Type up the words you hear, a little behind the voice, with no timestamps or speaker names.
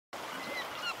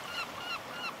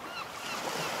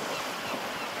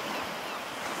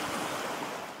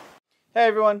Hey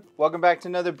everyone, welcome back to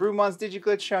another Brewmon's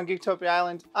Digiglitch here on Geektopia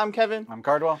Island. I'm Kevin. I'm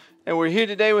Cardwell. And we're here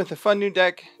today with a fun new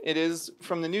deck. It is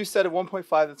from the new set of 1.5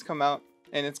 that's come out.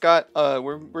 And it's got,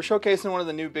 we're showcasing one of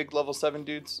the new big level 7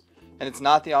 dudes. And it's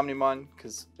not the Omnimon,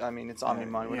 because, I mean, it's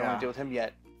Omnimon. We don't want to deal with him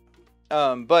yet.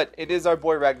 But it is our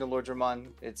boy RagnaLoardmon.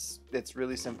 It's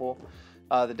really simple.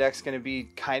 The deck's going to be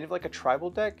kind of like a tribal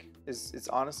deck. It's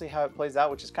honestly how it plays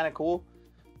out, which is kind of cool.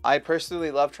 I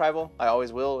personally love tribal. I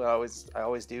always will. I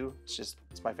always do. It's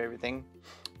my favorite thing.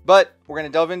 But we're gonna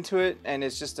delve into it, and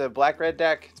it's just a black-red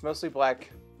deck. It's mostly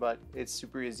black, but it's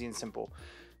super easy and simple.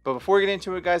 But before we get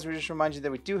into it, guys, we just remind you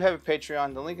that we do have a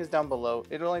Patreon. The link is down below.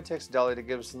 It only takes $1 to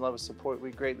give us some love and support.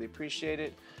 We greatly appreciate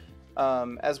it.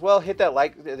 As well, hit that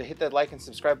like and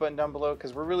subscribe button down below,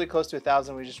 because we're really close to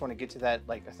 1,000. We just want to get to that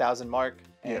like 1,000 mark,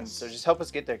 and so just help us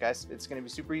get there, guys. It's going to be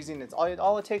super easy, and it's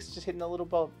all it takes is just hitting that little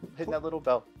bell.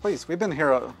 Please, we've been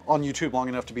here on YouTube long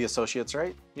enough to be associates,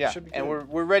 right? Yeah, and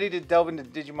we're ready to delve into the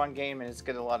Digimon game, and it's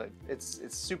got a lot of it's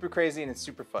super crazy and it's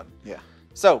super fun. Yeah.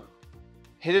 So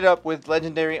hit it up with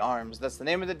legendary arms. That's the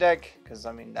name of the deck, because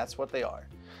I mean that's what they are.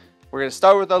 We're going to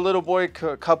start with our little boy,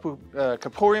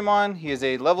 Kapurimon. He is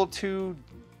a level 2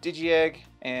 Digi-Egg,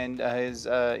 and his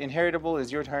inheritable is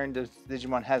your turn. The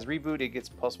Digimon has Reboot. It gets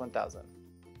plus 1,000.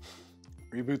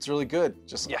 Reboot's really good.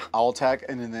 Just I'll attack,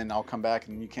 and then I'll come back,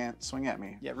 and you can't swing at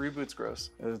me. Yeah, Reboot's gross.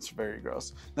 It's very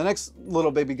gross. The next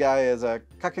little baby guy is a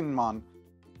Kakkinmon.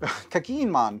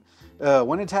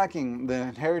 When attacking, the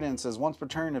inheritance is once per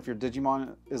turn. If your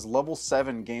Digimon is level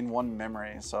 7, gain 1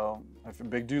 memory. So if a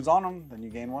big dude's on him, then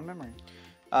you gain 1 memory.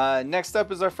 Next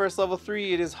up is our first level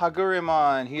 3. It is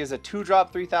Hagurumon. He is a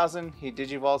 2-drop 3,000. He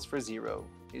Digivolves for 0.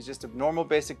 He's just a normal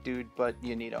basic dude, but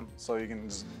you need him. So you can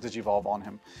just Digivolve on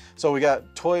him. So we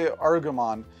got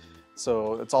ToyAgumon.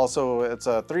 So it's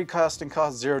a 3 cost and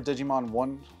cost 0 Digimon,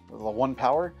 1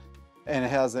 power, and it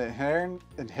has the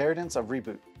inheritance of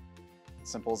Reboot.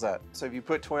 Simple as that. So if you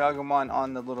put ToyAgumon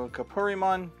on the little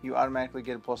Kapurimon, you automatically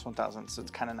get a plus 1,000. So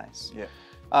it's kind of nice. Yeah.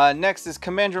 Next is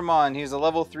Commandramon. He's a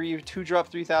level 3,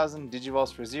 2-drop 3,000.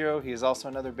 Digivolves for 0. He is also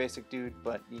another basic dude,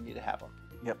 but you need to have him.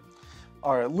 Yep.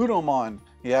 All right, Ludomon.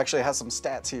 He actually has some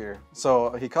stats here.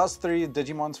 So he costs 3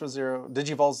 Digimons for 0.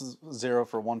 Digivolves 0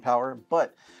 for 1 power.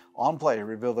 But on play,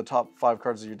 reveal the top 5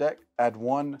 cards of your deck. Add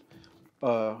 1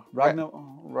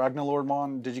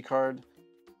 RagnaLoardmon Digicard.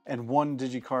 And 1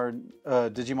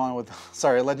 Digimon with,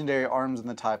 legendary arms in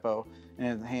the typo in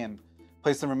his hand.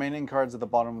 Place the remaining cards at the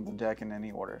bottom of the deck in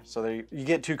any order. So there you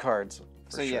get 2 cards.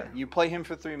 Yeah, you play him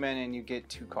for 3 mana and you get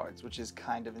 2 cards, which is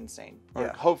kind of insane. Or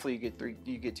hopefully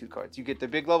you get 2 cards. You get the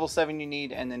big level 7 you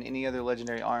need, and then any other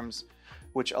legendary arms,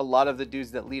 which a lot of the dudes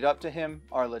that lead up to him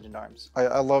are legend arms.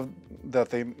 I love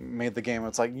that they made the game.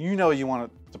 It's like, you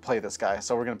want to play this guy,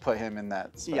 so we're going to put him in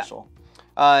that special. Yeah.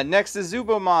 Next is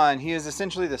Zubamon. He is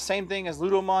essentially the same thing as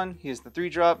Ludomon. He is the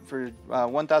 3-drop for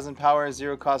 1,000 power,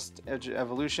 0 cost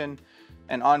evolution.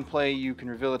 And on play, you can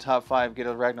reveal the top 5, get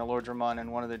a RagnaLoardmon and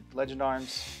one of the legend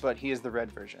arms, but he is the red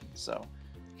version. So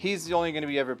he's the only going to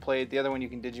be ever played. The other one you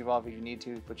can Digivolve if you need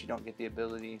to, but you don't get the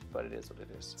ability, but it is what it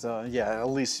is. So yeah, at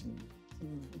least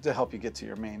to help you get to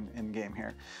your main end game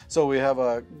here. So we have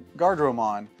a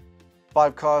Guardromon,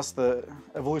 5 cost. The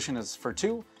evolution is for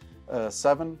 2,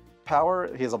 7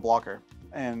 power. He is a blocker,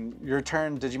 and your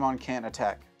turn Digimon can't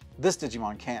attack. This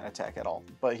Digimon can't attack at all,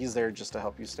 but he's there just to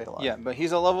help you stay alive. Yeah, but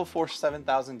he's a level 4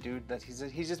 7,000 dude.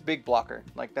 He's just big blocker.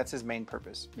 Like, that's his main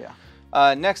purpose. Yeah.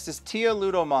 Next is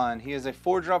TiaLudomon. He is a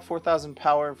 4-drop 4,000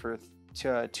 power for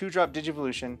 2-drop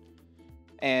Digivolution.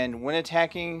 And when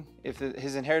attacking, if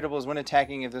his inheritable is when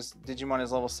attacking, if this Digimon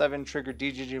is level 7, trigger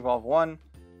Digivolve 1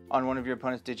 on one of your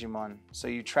opponent's Digimon. So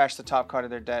you trash the top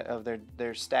card of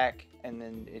their stack, and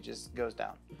then it just goes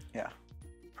down. Yeah,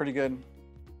 pretty good.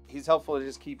 He's helpful to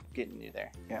just keep getting you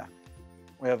there. Yeah.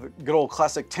 We have a good old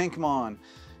classic Tankmon.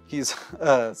 He's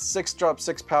 6-drop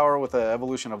 6 power with an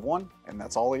evolution of 1, and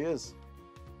that's all he is.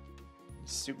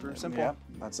 Super simple. Yeah,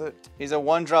 that's it. He's a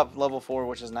 1-drop level 4,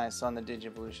 which is nice on the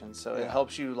Digivolution. So it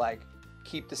helps you like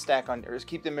keep the stack on, or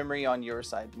keep the memory on your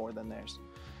side more than theirs.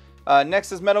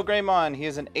 Next is MetalGreymon. He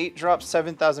is an 8-drop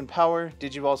 7,000 power.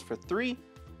 Digivolves for 3.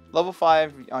 Level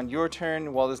 5, on your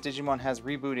turn, while this Digimon has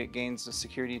Reboot, it gains a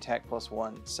security attack plus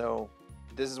 1. So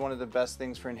this is one of the best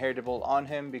things for inheritable on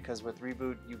him, because with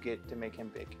Reboot, you get to make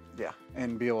him big. Yeah,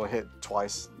 and be able to hit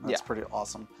twice. That's pretty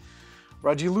awesome.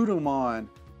 RaijiLudomon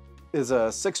is a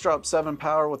 6-drop 7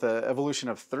 power with an evolution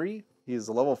of 3. He's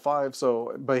a level 5,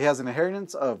 but he has an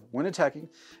inheritance of when attacking.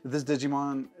 If this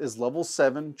Digimon is level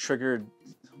 7, triggered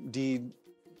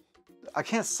I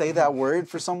can't say that word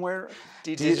for somewhere.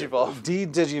 Digivolve.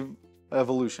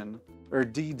 Digivolution, or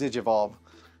Digivolve.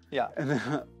 Yeah. And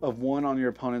then of 1 on your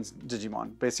opponent's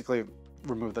Digimon. Basically,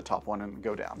 remove the top one and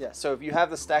go down. Yeah, so if you have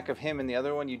the stack of him and the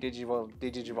other one, you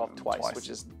Digivolve twice, which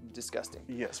is disgusting.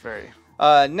 Yes, very.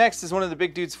 Next is one of the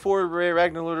big dudes for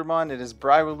RagnaLoardmon. It is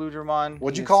BryweLudramon.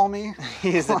 What'd you call me?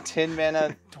 He is a 10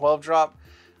 mana, 12 drop.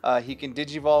 He can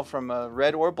Digivolve from a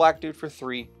red or black dude for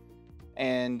 3.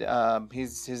 And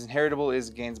his inheritable is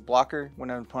gains blocker.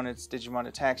 When an opponent's Digimon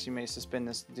attacks, you may suspend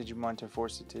this Digimon to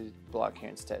force it to block here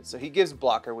instead. So he gives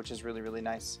blocker, which is really, really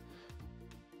nice.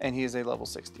 And he is a level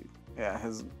 6 dude. Yeah,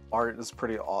 his art is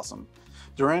pretty awesome.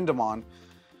 Durandamon.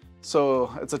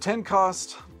 So it's a 10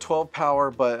 cost, 12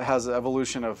 power, but it has an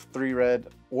evolution of 3 red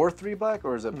or 3 black,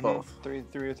 or is it both? 3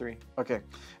 or 3. Okay.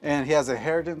 And he has a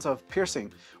inheritance of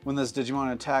piercing. When this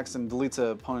Digimon attacks and deletes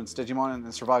an opponent's Digimon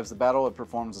and survives the battle, it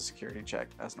performs a security check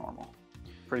as normal.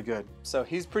 Pretty good. So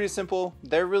he's pretty simple.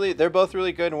 They're both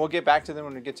really good, and we'll get back to them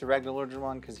when we get to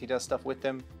RagnaLoardmon because he does stuff with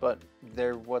them, but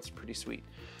they're what's pretty sweet.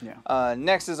 Yeah.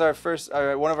 Next is our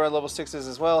one of our level 6s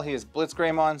as well. He is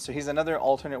BlitzGreymon, so he's another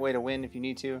alternate way to win if you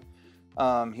need to.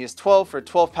 He has 12 for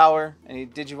 12 power, and he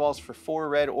Digivolves for 4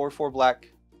 red or 4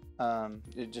 black.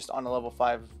 Just on a level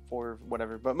 5 for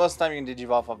whatever, but most of the time you can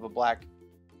Digivolve off of black.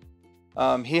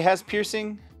 He has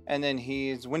piercing. And then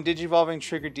he's, when Digivolving,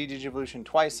 trigger D-Digivolution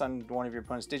twice on one of your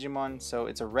opponent's Digimon. So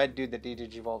it's a red dude that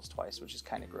D-Digivolves twice, which is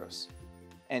kind of gross.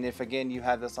 And if, again, you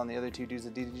have this on the other 2 dudes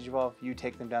that D-Digivolve, you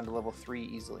take them down to level 3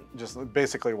 easily. Just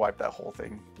basically wipe that whole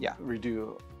thing. Yeah.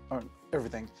 Redo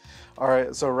everything. All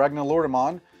right, so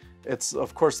RagnaLoardmon. It's,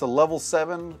 of course, the level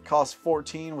 7, costs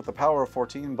 14 with the power of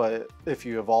 14, but if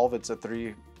you evolve, it's a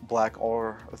 3 black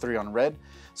or a 3 on red.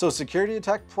 So security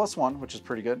attack +1, which is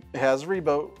pretty good. It has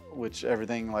reboot, which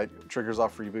everything like triggers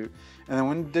off reboot. And then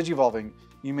when Digivolving,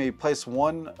 you may place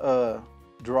 1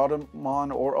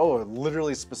 Durandamon or,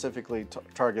 literally specifically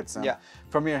targets them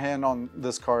from your hand on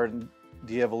this card,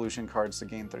 de-evolution cards to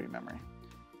gain 3 memory.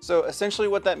 So essentially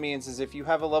what that means is if you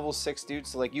have a level 6 dude,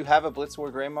 so like you have a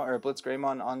BlitzGreymon or a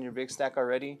BlitzGreymon on your big stack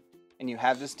already, and you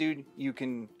have this dude,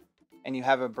 and you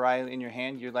have a Bry in your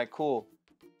hand, you're like, cool.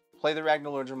 Play the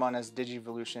RagnaLoardmon as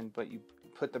Digivolution, but you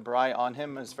put the Bry on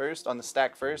him as first, on the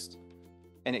stack first,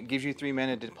 and it gives you 3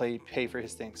 mana to pay for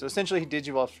his thing. So essentially he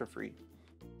Digivolves for free.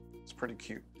 It's pretty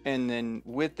cute. And then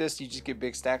with this, you just get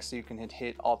big stacks so you can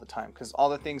hit all the time, because all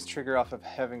the things trigger off of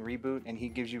having reboot, and he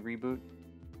gives you reboot.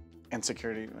 And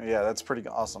security, yeah, that's pretty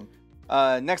awesome.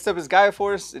 Next up is Gaia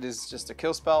Force. It is just a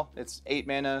kill spell. It's 8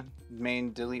 mana.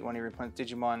 Main, delete one of your opponent's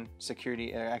Digimon.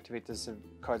 Security, activate this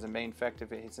card's a main effect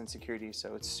if it hits in security,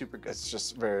 so it's super good. It's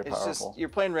just very powerful. It's just, you're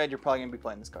playing red, you're probably going to be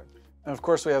playing this card. And of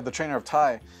course, we have the Trainer of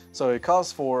Tai. So it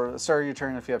costs 4. Start your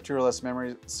turn if you have 2 or less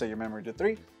memory, set your memory to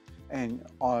 3. And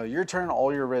on your turn,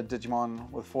 all your red Digimon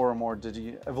with 4 or more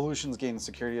Digi-Evolutions gain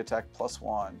security attack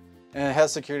 +1. And it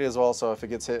has security as well, so if it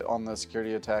gets hit on the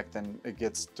security attack, then it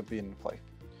gets to be in play.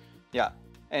 Yeah,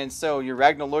 and so your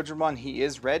RagnaLoardmon, he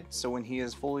is red, so when he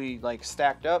is fully like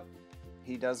stacked up,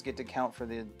 he does get to count for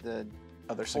the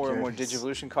other 4 or more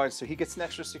Digivolution cards, so he gets an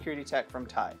extra security attack from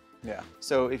Tai. Yeah.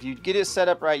 So if you get it set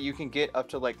up right, you can get up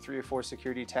to like 3 or 4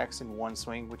 security attacks in one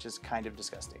swing, which is kind of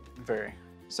disgusting. Very.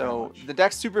 So the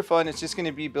deck's super fun. It's just going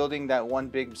to be building that one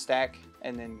big stack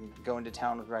and then going to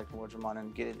town with RagnaLoardmon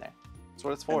and get in there. That's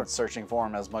what it's for. And searching for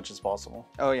him as much as possible.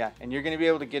 Oh yeah, and you're going to be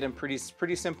able to get him pretty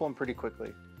simple and pretty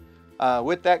quickly.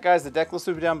 With that, guys, the deck list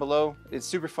will be down below. It's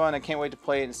super fun. I can't wait to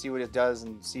play it and see what it does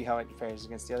and see how it fares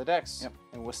against the other decks. Yep.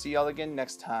 And we'll see y'all again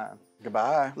next time.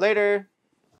 Goodbye. Later.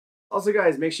 Also,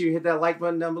 guys, make sure you hit that like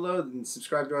button down below and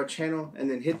subscribe to our channel, and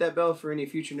then hit that bell for any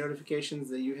future notifications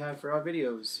that you have for our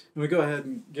videos. And we go ahead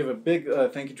and give a big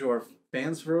thank you to our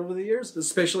fans for over the years,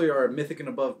 especially our Mythic and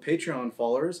Above Patreon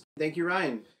followers. Thank you,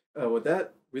 Ryan. With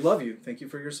that, we love you. Thank you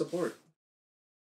for your support.